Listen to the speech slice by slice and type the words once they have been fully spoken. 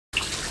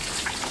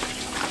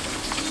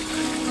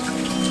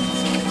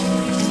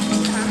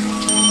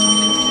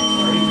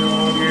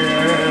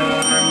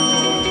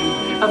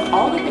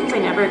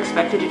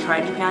expected to try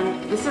in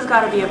Japan, this has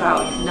got to be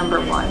about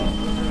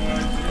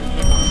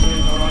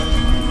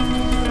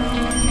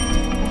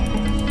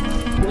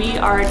 #1. We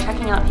are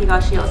checking out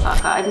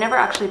Higashiosaka. I've never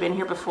actually been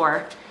here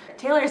before.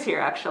 Taylor's here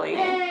actually.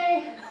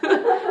 Hey.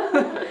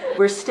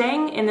 We're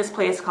staying in this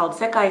place called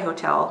SEKAI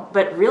Hotel,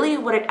 but really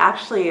what it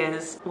actually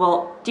is,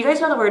 well, do you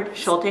guys know the word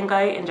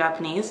shotengai in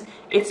Japanese?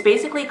 It's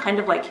basically kind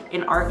of like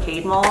an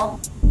arcade mall.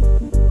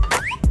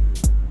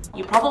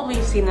 You've probably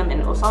seen them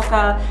in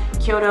Osaka,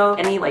 Kyoto,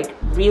 any like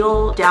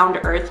real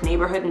down-to-earth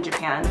neighborhood in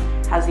Japan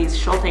has these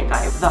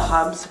shotengai, the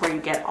hubs where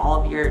you get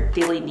all of your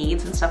daily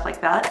needs and stuff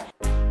like that.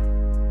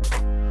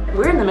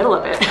 We're in the middle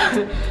of it.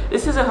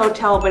 This is a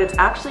hotel, but it's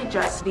actually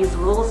just these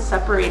little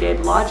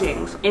separated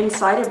lodgings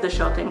inside of the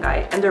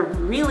shotengai, and they're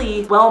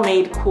really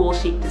well-made, cool,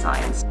 chic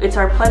designs. It's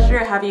our pleasure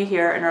to have you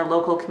here in our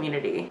local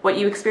community. What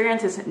you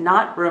experience is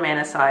not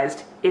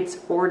romanticized, it's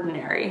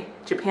ordinary.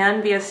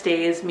 Japan via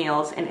stays,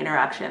 meals, and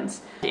interactions.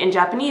 In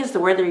Japanese, the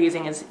word they're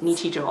using is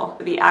nichijo,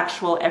 the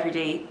actual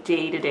everyday,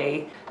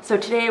 day-to-day. So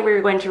today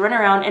we're going to run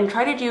around and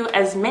try to do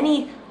as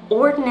many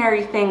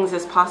ordinary things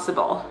as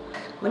possible.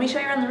 Let me show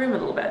you around the room a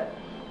little bit.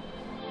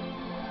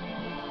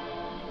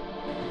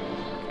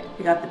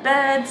 We got the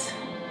beds,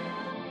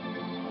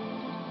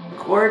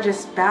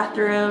 gorgeous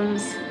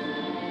bathrooms,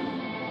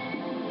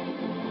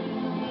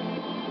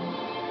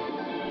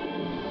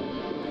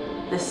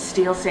 the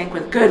steel sink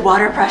with good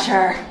water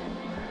pressure.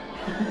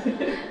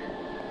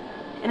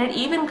 And it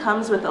even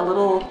comes with a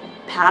little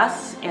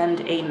pass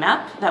and a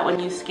map that when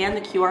you scan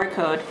the QR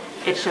code,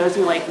 it shows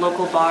you like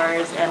local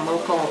bars and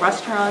local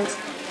restaurants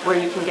where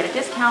you can get a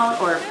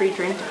discount or a free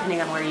drink depending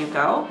on where you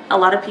go. A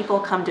lot of people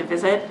come to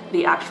visit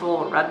the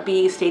actual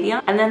rugby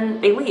stadium and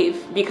then they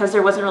leave because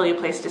there wasn't really a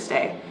place to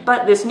stay.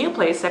 But this new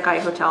place,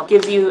 SEKAI Hotel,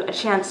 gives you a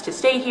chance to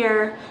stay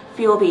here,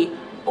 feel the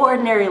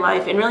ordinary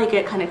life, and really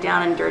get kind of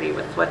down and dirty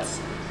with what's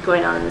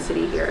going on in the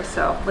city here.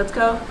 So let's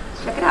go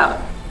check it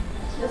out.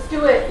 Let's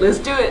do it. Let's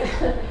do it.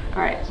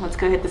 All right, let's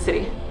go hit the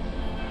city.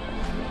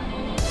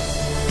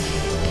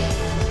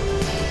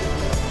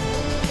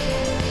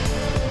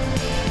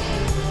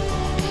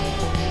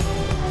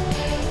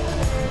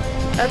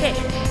 Okay,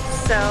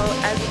 so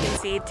as you can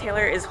see,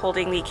 Taylor is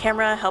holding the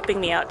camera, helping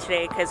me out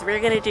today because we're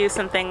gonna do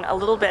something a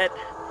little bit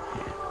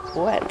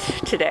wet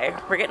today.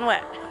 We're getting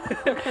wet.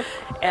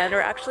 And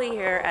we're actually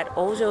here at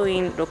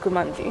Oujyouin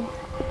Rokumanji,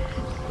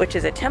 which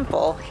is a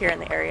temple here in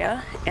the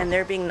area, and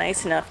they're being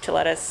nice enough to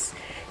let us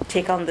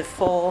take on the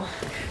full,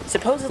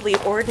 supposedly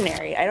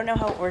ordinary. I don't know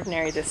how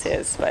ordinary this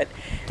is, but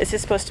this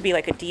is supposed to be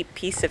like a deep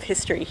piece of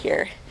history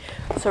here.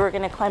 So we're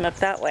gonna climb up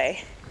that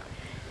way,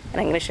 and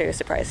I'm gonna show you a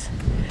surprise.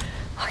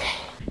 Okay,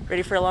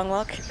 ready for a long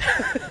walk?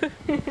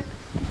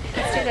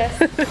 Let's do this.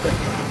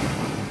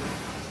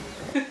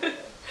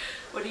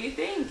 What do you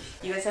think?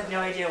 You guys have no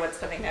idea what's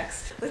coming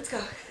next. Let's go.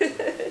 今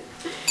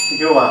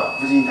日は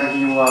無事に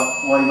滝行が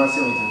終わります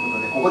ようにというこ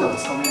とで、ここでお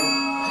勤めをし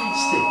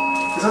て、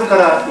それか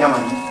ら山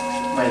に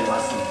参りま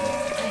すので。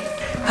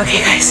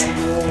Okay, guys,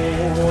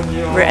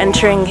 we're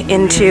entering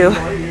into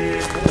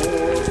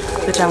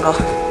the jungle.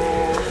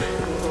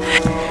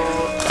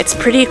 It's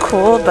pretty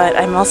cool, but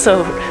I'm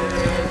also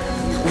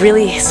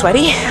really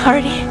sweaty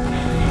already.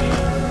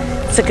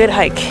 It's a good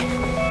hike.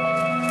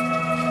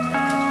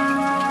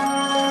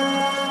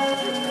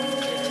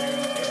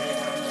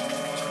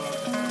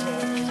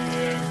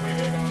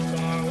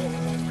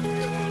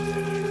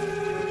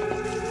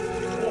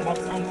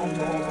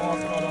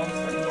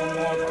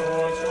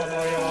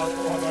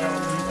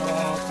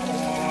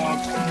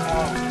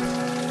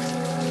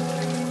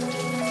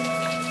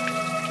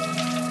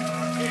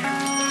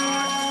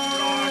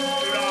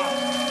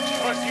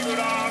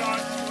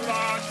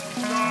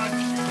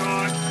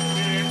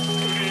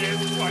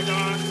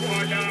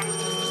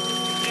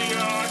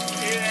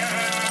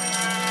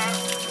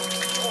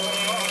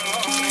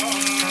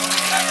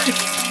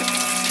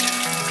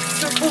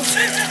 So cold. I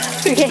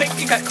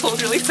think you got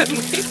cold really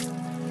suddenly.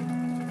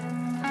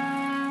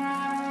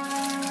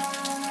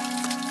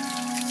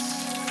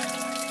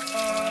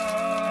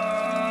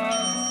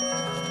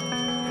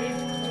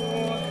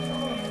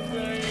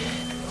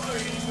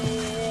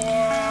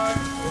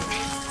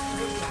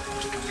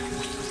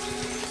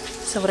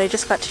 So what I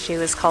just got to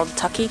do is called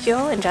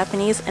Takigyo in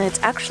Japanese, and it's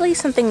actually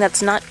something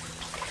that's not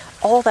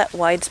all that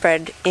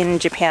widespread in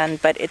Japan,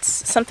 but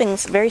it's something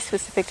very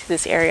specific to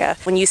this area.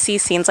 When you see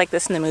scenes like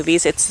this in the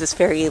movies, it's this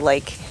very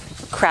like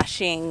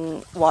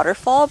crashing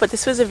waterfall, but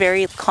this was a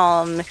very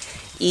calm,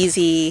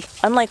 easy,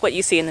 unlike what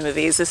you see in the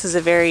movies. This is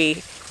a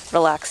very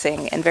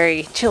relaxing and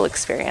very chill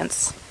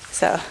experience.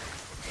 So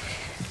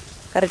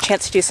got a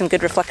chance to do some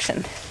good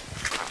reflection.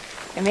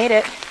 I made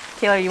it.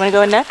 Taylor, you want to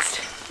go in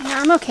next?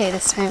 Yeah, I'm okay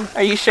this time.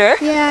 Are you sure?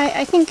 Yeah,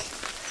 I think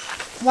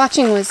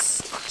watching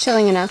was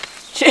chilling enough.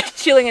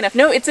 Chilling enough.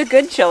 No, it's a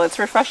good chill. It's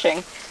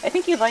refreshing. I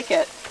think you'd like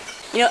it.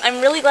 You know,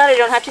 I'm really glad I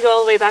don't have to go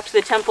all the way back to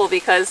the temple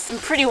because I'm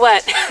pretty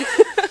wet.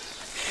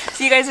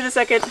 See you guys in a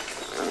second.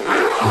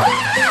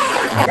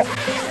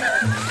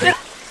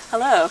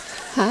 Hello.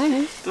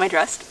 Hi. Am I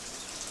dressed?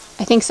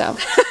 I think so.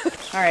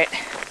 All right.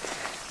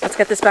 Let's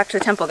get this back to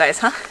the temple, guys,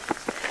 huh?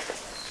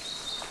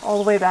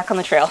 all the way back on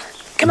the trail.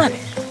 Come on.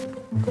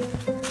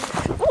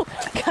 Oh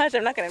gosh,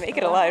 I'm not gonna make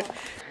it alive.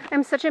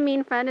 I'm such a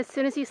mean friend. As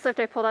soon as you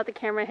slipped, I pulled out the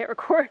camera and hit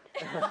record.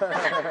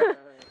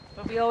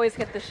 But we always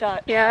get the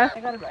shot. Yeah. I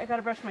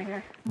gotta brush my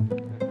hair.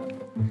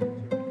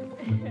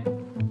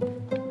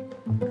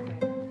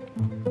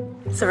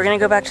 So we're gonna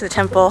go back to the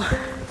temple,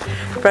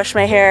 brush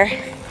my hair,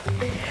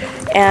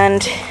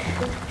 and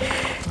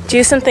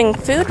do something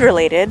food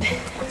related.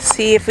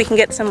 See if we can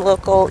get some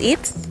local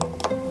eats.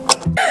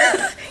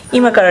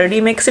 今から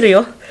リメイクする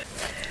よ.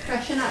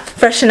 Freshen up.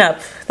 Freshen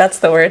up. That's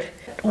the word.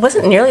 It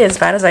wasn't nearly as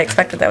bad as I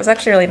expected. That was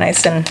actually really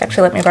nice, and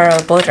actually let me borrow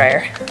a blow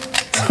dryer.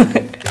 Our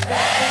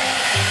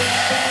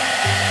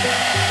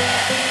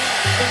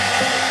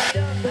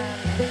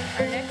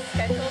next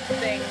scheduled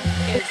thing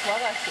is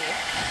Wagashi.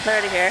 They're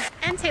already here.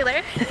 And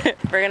Taylor.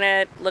 We're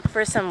gonna look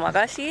for some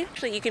Wagashi.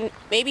 Actually, you can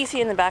maybe see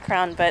in the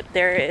background, but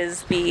there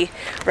is the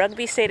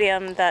rugby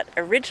stadium that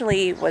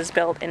originally was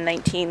built in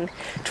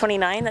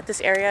 1929 that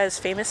this area is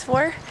famous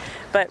for.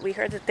 But we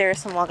heard that there are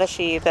some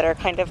Wagashi that are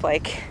kind of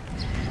like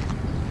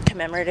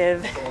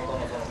commemorative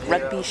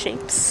rugby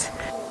shapes.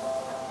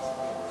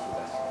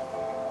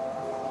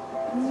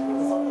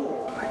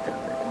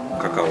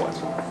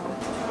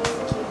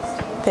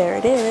 There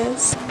it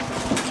is.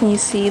 Can you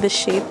see the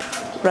shape?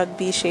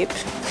 Rugby shape.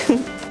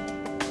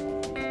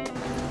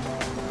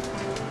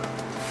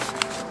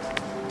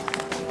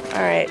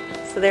 Alright,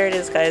 so there it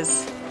is,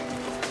 guys.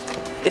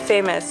 The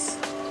famous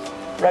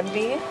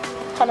rugby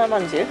Hana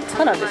Manju. It's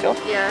Hana,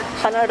 Yeah.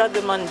 Hana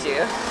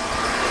Ragu-manju.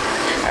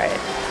 Alright.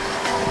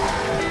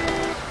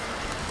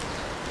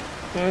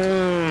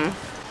 Mmm.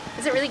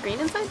 Is it really green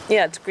inside?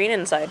 Yeah, it's green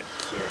inside.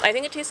 I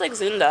think it tastes like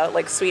zunda,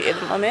 like sweet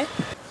edamame.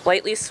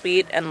 Lightly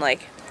sweet and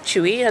like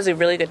chewy. It has a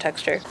really good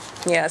texture.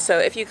 Yeah, so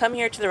if you come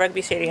here to the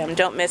rugby stadium,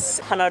 don't miss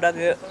Hana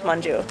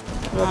Ragu-manju.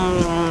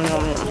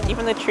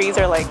 Even the trees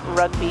are like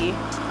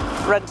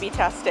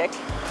rugby-tastic.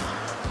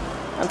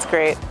 That's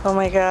great. Oh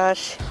my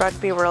gosh,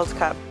 Rugby World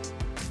Cup.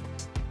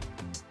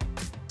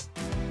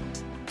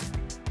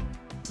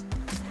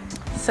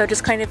 So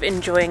just kind of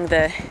enjoying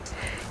the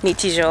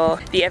nichijo,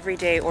 the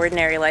everyday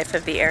ordinary life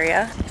of the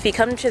area. If you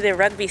come to the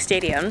rugby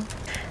stadium,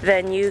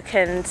 then you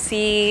can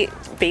see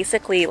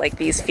basically like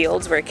these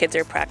fields where kids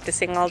are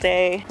practicing all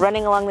day,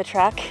 running along the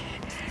track.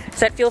 Does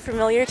that feel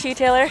familiar to you,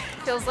 Taylor?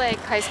 Feels like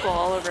high school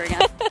all over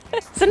again.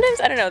 Sometimes,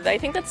 I don't know, I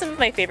think that's some of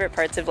my favorite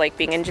parts of like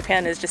being in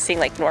Japan is just seeing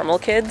like normal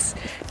kids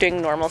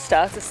doing normal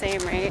stuff. It's the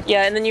same, right?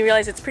 Yeah, and then you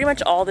realize it's pretty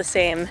much all the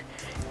same,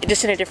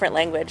 just in a different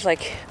language.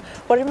 Like,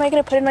 what am I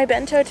gonna put in my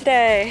bento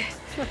today?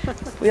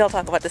 We all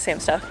talk about the same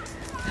stuff.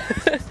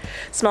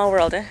 Small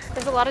world, eh?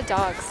 There's a lot of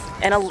dogs.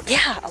 And a lot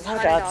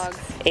of dogs.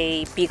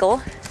 A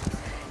beagle,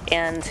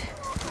 and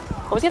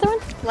what was the other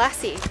one?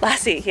 Lassie,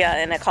 yeah,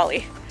 and a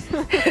collie.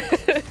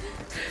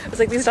 I was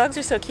like, these dogs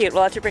are so cute.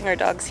 We'll have to bring our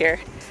dogs here.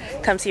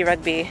 Come see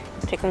rugby,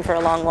 take them for a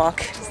long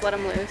walk. Just let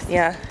them loose.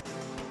 Yeah.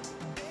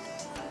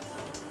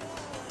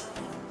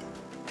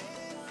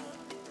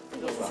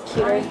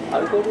 Cute, right?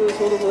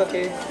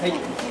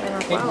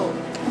 Wow.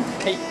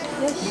 Hey.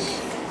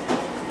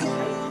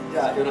 じ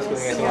ゃあよろしくお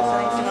願いし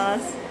ま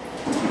す。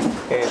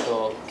今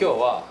日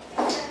は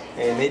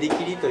練り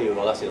切りという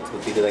和菓子を作っ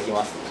ていただき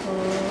ます。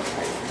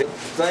で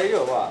材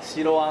料は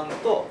白あん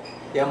と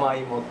山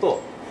芋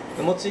と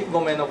もち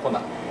米の粉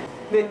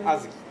で小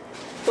豆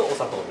とお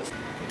砂糖です。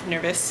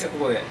Nervous. こ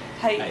こで。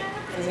はい。ありがと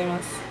うござい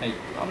ます。はい。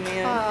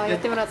ああ、やっ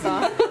てもらっ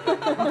た。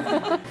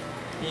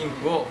ピン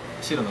クを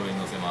白の上に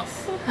乗せま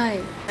す。はい。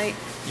はい。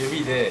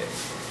指で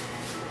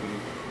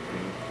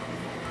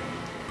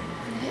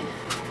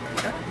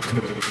く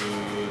るくるくるっ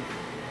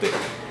て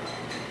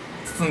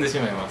包んでし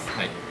まいます。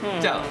はい。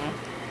じゃあ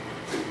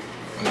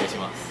お願いし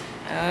ます。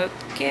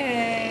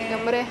Okay.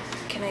 頑張れ。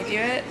Can I do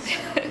it?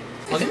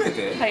 初め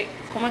て？はい。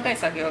細かい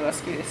作業が好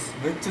きです。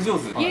めっちゃ上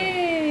手。イエ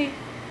ーイ。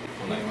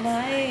行い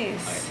ま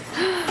す。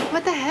Nice.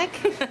 What the heck?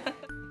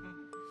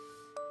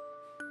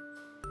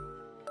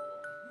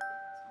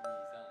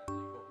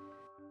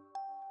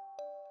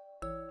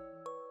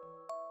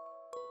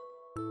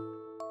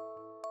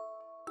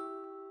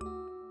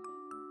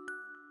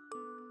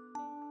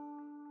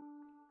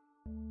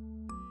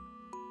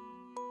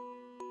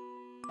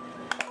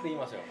 でき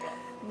ましたよ、ほ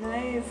ら。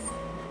Nice.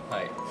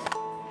 はい。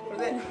こ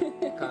れで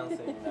完成に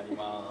なり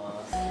ま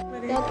す。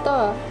やっ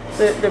た。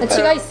 The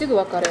違いすぐ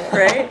わかる。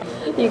 right?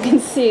 You can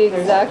see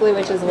exactly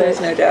which is which.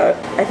 There's no doubt.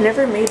 I've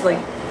never made like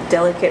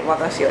delicate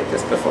wagashi like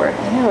this before. I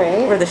know,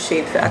 right? Where the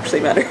shape actually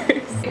matters.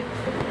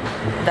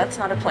 That's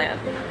not a plan.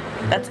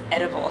 That's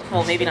edible.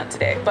 Well, maybe not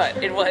today, but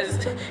it was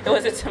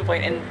at some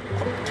point. And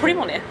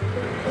torimone.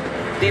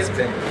 These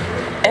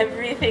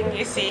everything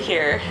you see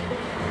here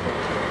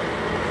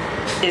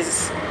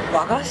is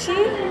wagashi?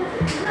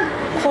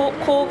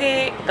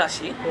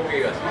 Kogegashi?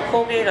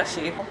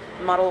 Kogegashi.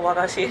 Model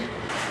wagashi.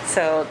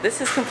 So this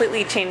has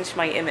completely changed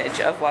my image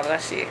of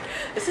wagashi.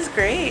 This is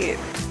great.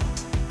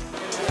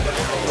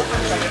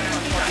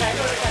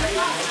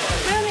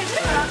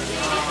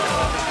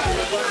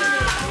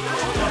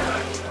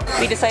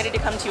 We decided to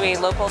come to a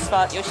local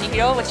spot,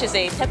 Yoshihiro, which is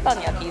a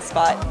teppanyaki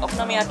spot.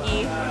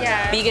 Okonomiyaki,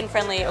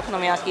 vegan-friendly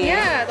okonomiyaki.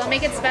 Yeah, they'll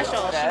make it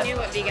special. She knew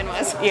what vegan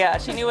was. Yeah,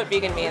 she knew what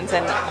vegan means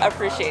and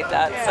appreciate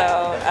that.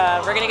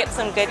 Yeah. So we're gonna get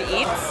some good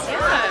eats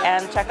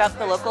and check out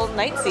the local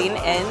night scene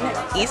in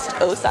East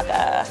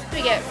Osaka.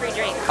 We get free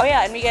drinks. Oh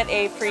yeah, and we get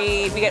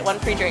one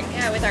free drink.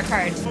 Yeah, with our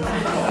card.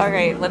 All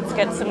right, let's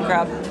get some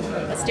grub.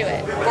 Let's do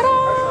it. Ta-da!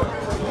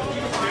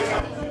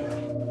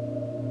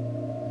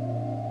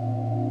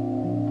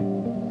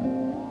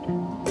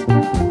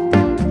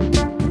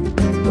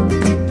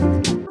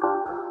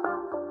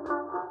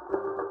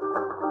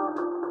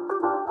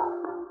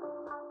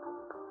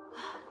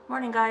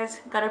 Morning guys,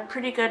 got a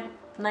pretty good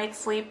night's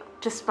sleep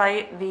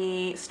despite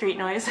the street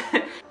noise.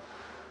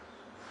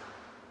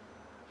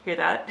 Hear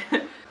that?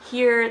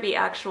 Hear the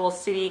actual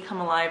city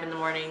come alive in the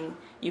morning.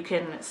 You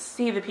can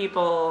see the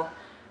people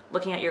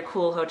looking at your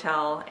cool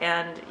hotel,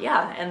 and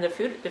yeah, and the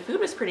food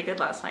was pretty good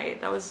last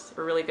night. That was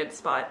a really good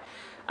spot.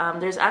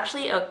 There's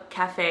actually a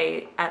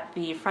cafe at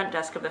the front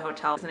desk of the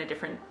hotel. It's in a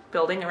different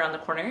building around the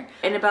corner.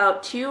 In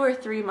about 2 or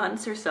 3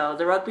 months or so,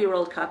 the Rugby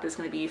World Cup is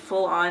going to be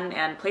full on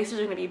and places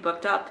are going to be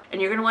booked up,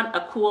 and you're going to want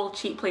a cool,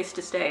 cheap place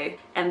to stay.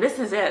 And this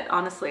is it,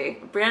 honestly.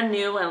 Brand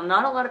new, and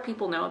not a lot of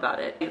people know about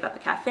it. You've got the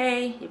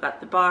cafe, you've got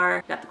the bar,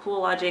 you've got the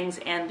cool lodgings,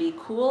 and the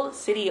cool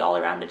city all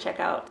around to check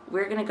out.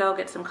 We're going to go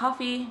get some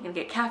coffee, gonna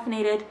get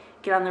caffeinated,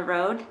 get on the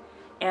road,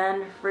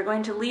 and we're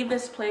going to leave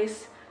this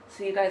place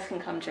so you guys can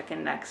come check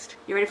in next.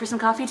 You ready for some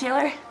coffee,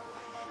 Taylor?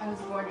 I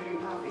was born to drink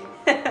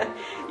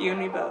coffee. You and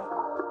me both.